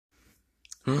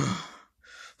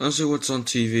Let's see what's on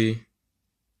TV.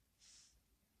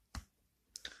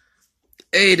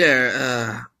 Hey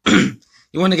there,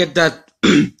 you want to get that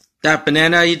that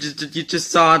banana you just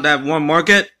saw at that one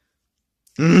market?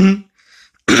 Mm-hmm.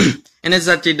 And it's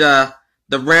actually the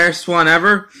rarest one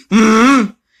ever.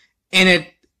 Mm-hmm. And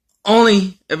it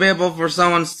only available for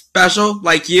someone special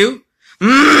like you.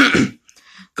 Mm-hmm.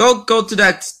 Go to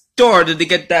that store to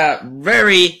get that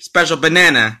very special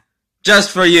banana just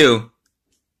for you.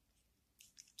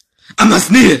 I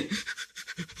must need it.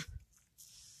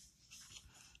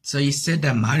 So you said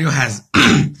that Mario has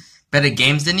better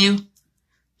games than you?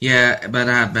 Yeah, but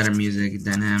I have better music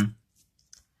than him.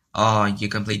 Oh, you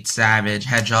complete savage,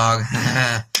 hedgehog.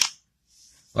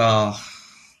 Well,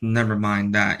 never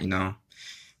mind that,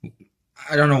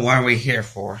 I don't know why we're here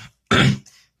for.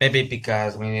 Maybe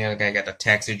because we need to get a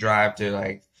taxi drive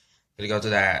to go to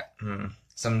that,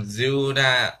 some zoo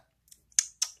that,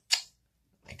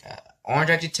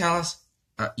 Orange actually tell us?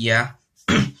 Yeah.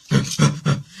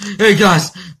 Hey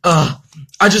guys, I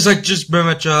just pretty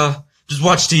much just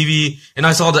watched TV and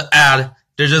I saw the ad.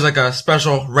 There's just a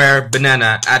special rare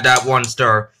banana at that one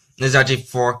store. And it's actually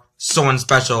for someone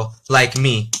special like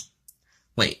me.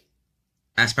 Wait,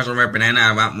 a special rare banana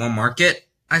at one market?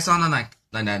 I saw on like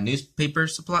that newspaper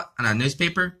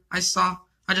I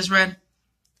just read.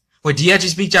 Wait, do you actually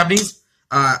speak Japanese?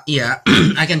 Yeah,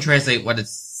 I can translate what it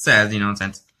says,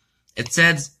 since it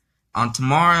says on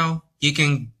tomorrow you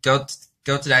can go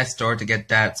to that store to get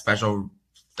that special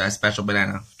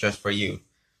banana just for you.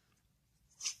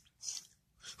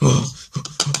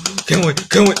 Can't wait!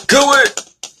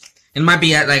 It might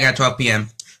be at 12 p.m.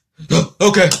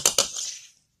 Okay.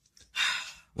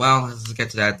 Well, let's get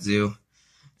to that zoo.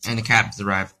 And the cab's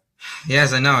arrived.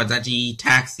 Yes, I know, it's actually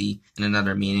taxi in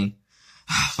another meeting.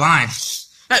 Fine.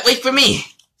 Wait for me!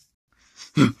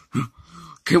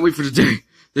 Can't wait for the day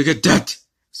to get that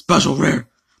special rare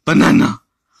banana.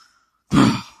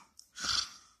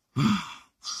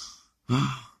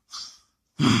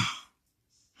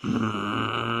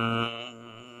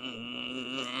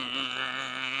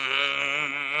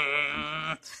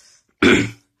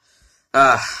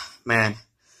 Man.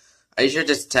 Are you sure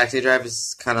this taxi drive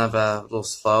is kind of a little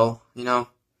slow,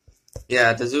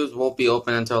 Yeah, the zoos won't be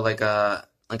open until like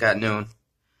at noon.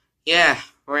 Yeah,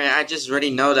 I just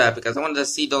already know that because I wanted to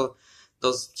see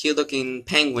those cute looking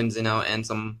penguins, and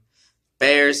some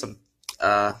bears, some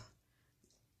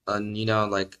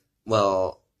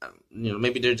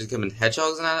maybe they're just giving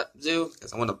hedgehogs in that zoo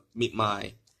because I want to meet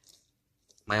my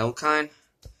own kind,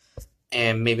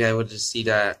 and maybe I would just see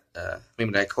that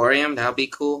maybe the aquarium. That would be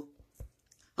cool.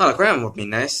 Oh, the aquarium would be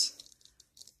nice.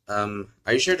 Are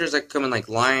you sure there's coming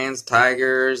lions,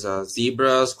 tigers,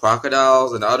 zebras,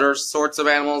 crocodiles, and other sorts of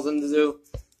animals in the zoo?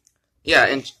 Yeah,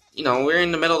 and we're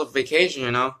in the middle of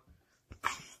vacation,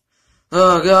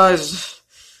 Oh, guys,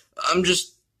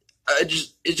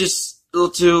 it's just a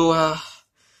little too.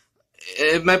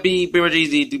 It might be pretty much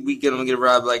easy. We gonna get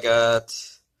robbed that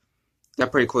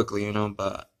pretty quickly,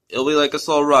 but it'll be like a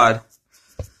slow ride.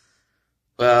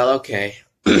 Well, okay.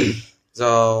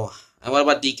 So, and what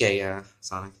about DK,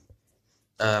 Sonic?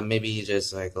 Maybe he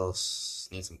just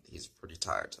needs some. He's pretty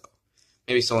tired, so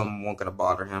maybe someone won't gonna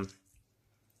bother him.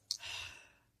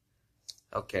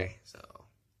 Okay, so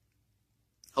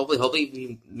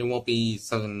hopefully there won't be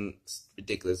something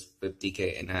ridiculous with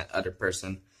DK and that other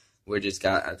person we just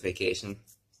got at vacation.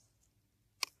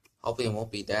 Hopefully it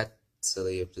won't be that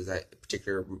silly if there's that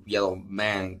particular yellow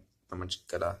man. Pretty much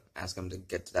gotta ask him to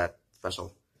get to that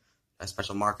special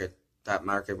market. That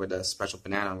market with a special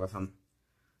banana with him.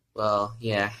 Well,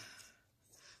 yeah.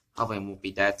 Hopefully it won't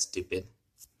be that stupid.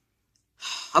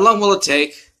 How long will it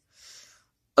take?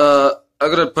 I'm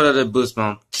gonna put it in boost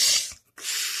mode.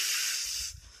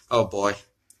 Oh boy.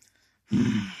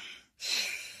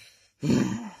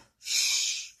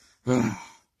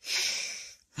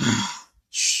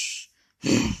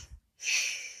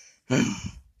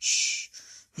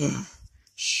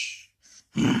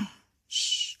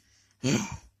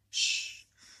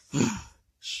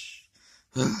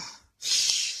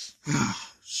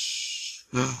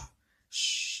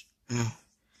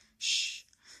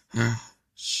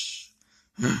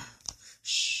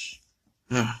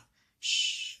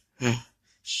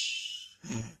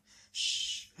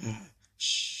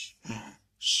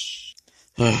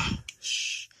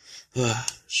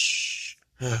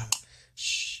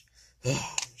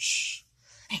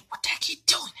 Hey, what the heck are you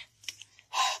doing?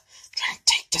 Trying to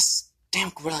take this damn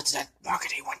gorilla to that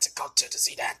market he wants to go to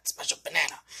see that special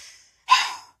banana.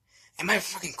 Am I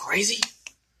fucking crazy?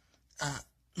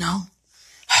 No?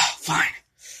 Fine.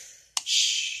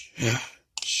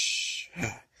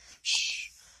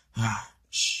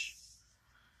 Shh.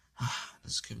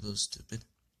 This could be a little stupid.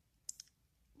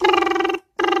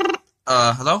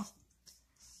 Hello?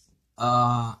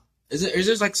 Is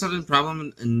there like something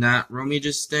problem in that room you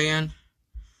just stay in?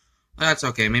 Well, that's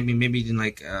okay. Maybe you can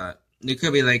like it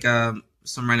could be like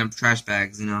some random trash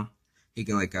bags, you know. You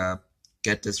can like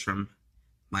get this from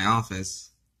my office.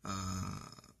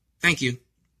 Thank you.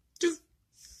 Dude.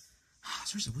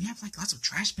 Seriously, we have like lots of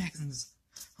trash bags in this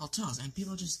hotels, and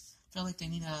people just feel like they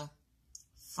need to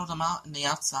throw them out in the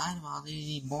outside while they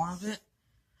need more of it.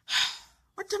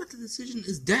 What type of decision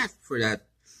is that for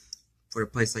a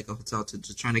place like a hotel to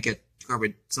just trying to get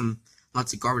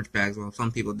lots of garbage bags, while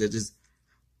some people they just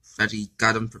actually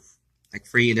got them for like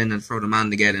free and then throw them on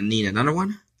to get and need another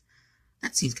one?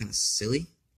 That seems kind of silly.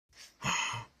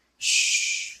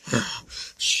 Shh.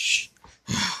 Shh.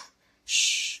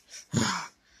 Shh.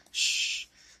 Shh.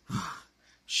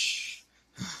 Shh.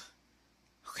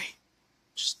 Okay,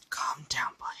 just calm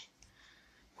down, buddy.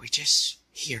 We're just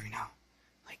here now,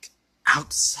 like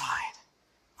outside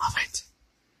of it.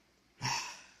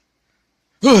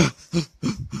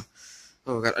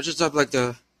 Oh god, I just have like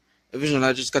the vision.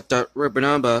 I just got that red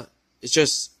banana, but it's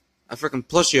just a freaking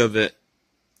plushie of it.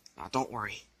 Oh, don't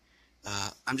worry.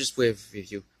 I'm just with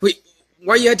you. Wait,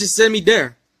 why you had to send me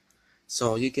there?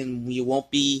 So you won't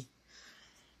be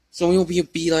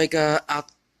like get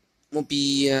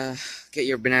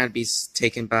your banana bees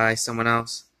taken by someone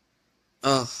else.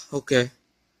 Oh, okay.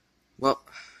 Well,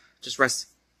 just rest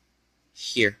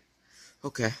here.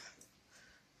 Okay.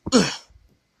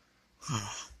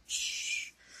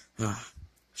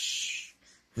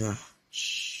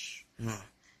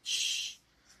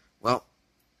 Well,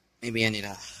 maybe I need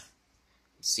to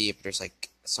see if there's like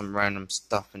some random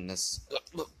stuff in this.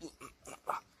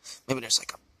 Maybe there's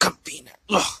like a comfy in there.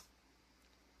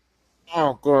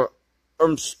 Oh god,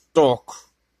 I'm stuck.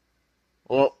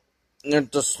 Well,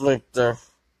 need to sleep there.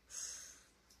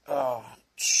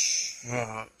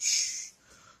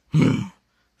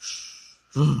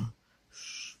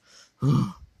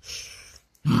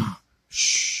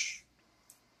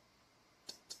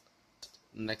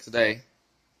 Next day.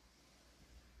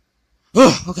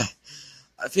 Okay.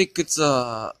 I think it's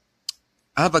I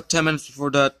have like 10 minutes before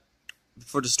the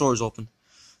stores open.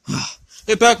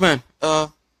 Hey Pac-Man.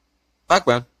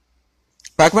 Pac-Man.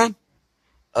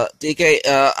 DK,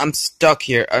 I'm stuck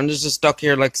here. I'm just stuck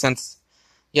here like since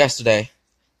yesterday.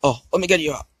 Oh, let me get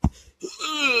you up.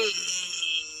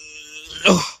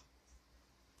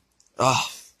 Oh,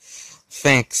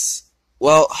 thanks.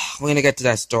 Well, we're gonna get to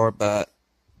that store, but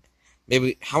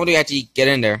maybe how do you actually get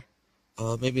in there?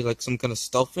 Maybe like some kind of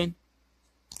stealth thing?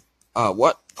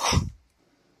 What?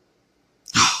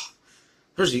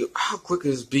 Seriously, how quick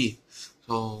can this be?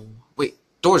 So, wait,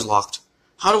 door's locked.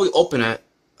 How do we open it?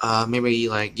 Maybe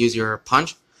like use your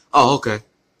punch? Oh, okay.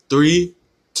 3,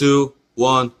 2,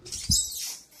 1.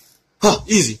 Huh,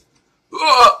 easy.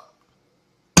 Oh,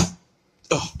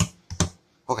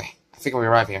 okay. I think we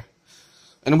arrive here.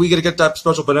 And we gonna get that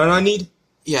special banana I need?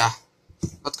 Yeah.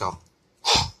 Let's go.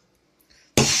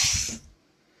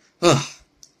 I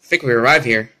think we arrive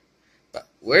here. But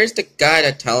where's the guy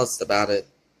that tell us about it?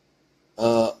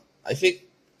 I think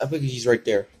he's right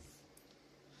there.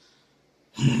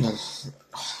 I'm also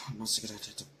gonna have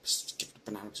to give the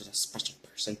banana to that special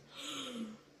person.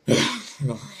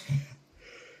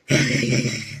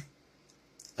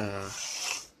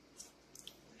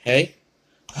 Hey?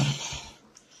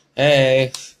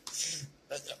 Hey?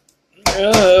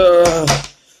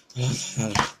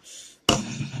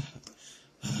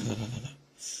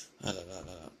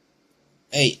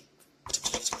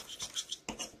 Hey.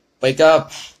 Wake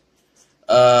up.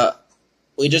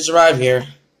 We just arrived here.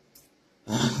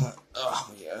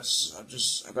 Oh,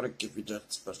 yes. I gotta give you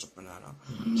that special banana.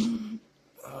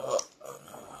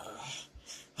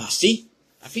 See?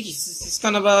 I think he's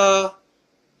kind of a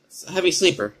heavy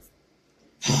sleeper.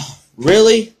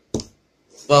 Really?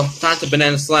 Well, time to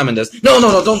banana slamming this. No,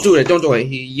 don't do it. Don't do it.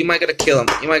 You might gotta kill him.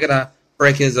 You might gotta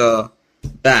break his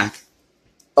back.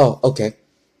 Oh, okay.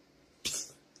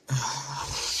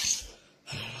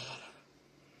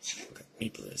 Let me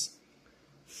do this.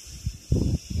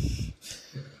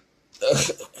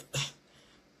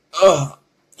 Oh,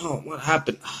 what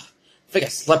happened? I think I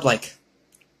slept like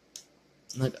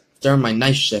during my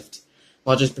night shift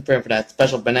while just preparing for that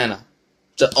special banana.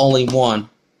 The only one.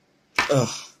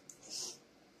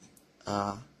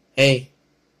 Hey,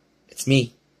 it's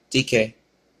me, DK.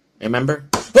 Remember?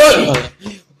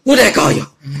 Who the heck are you?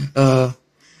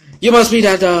 You must be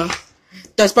that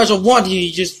special one.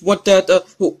 You just want that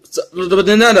the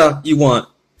banana you want.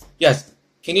 Yes.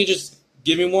 Can you just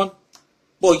give me one?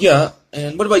 Well, yeah.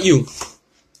 And what about you?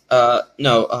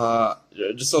 No,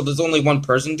 just so there's only one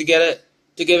person to get it,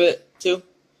 to give it to?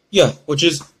 Yeah, which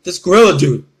is this gorilla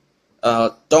dude.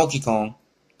 Donkey Kong.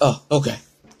 Oh, okay.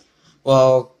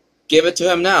 Well, give it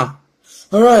to him now.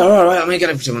 Alright, let me get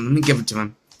it to him. Let me give it to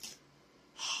him.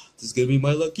 This is gonna be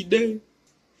my lucky day.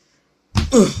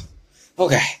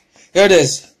 Okay, here it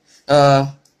is.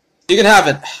 You can have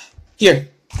it. Here.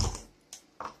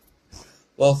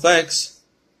 Well, thanks.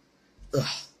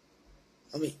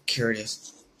 Let me carry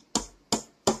this.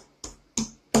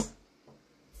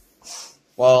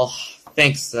 Well,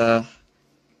 thanks,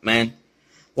 man.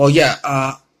 Well, yeah,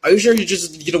 are you sure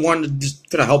you don't want to just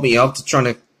kind of help me out to trying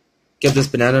to give this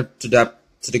banana to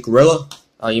the gorilla?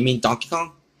 You mean Donkey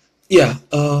Kong? Yeah,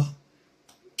 can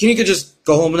you just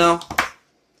go home now?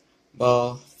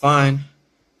 Well, fine.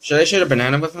 Should I share the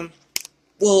banana with him?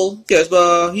 Well, yes,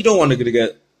 but he don't want to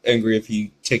get angry if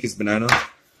you take his banana.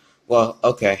 Well,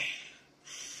 okay.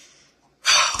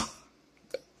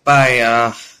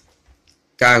 Bye,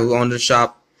 guy who owned the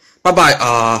shop.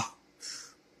 Bye-bye,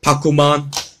 Pakuman.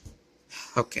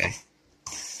 Okay.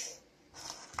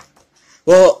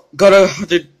 Well, gotta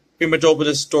pretty much open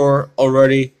the store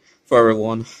already for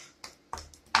everyone.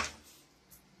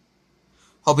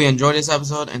 Hope you enjoyed this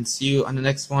episode and see you on the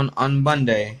next one on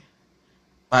Monday.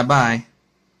 Bye-bye.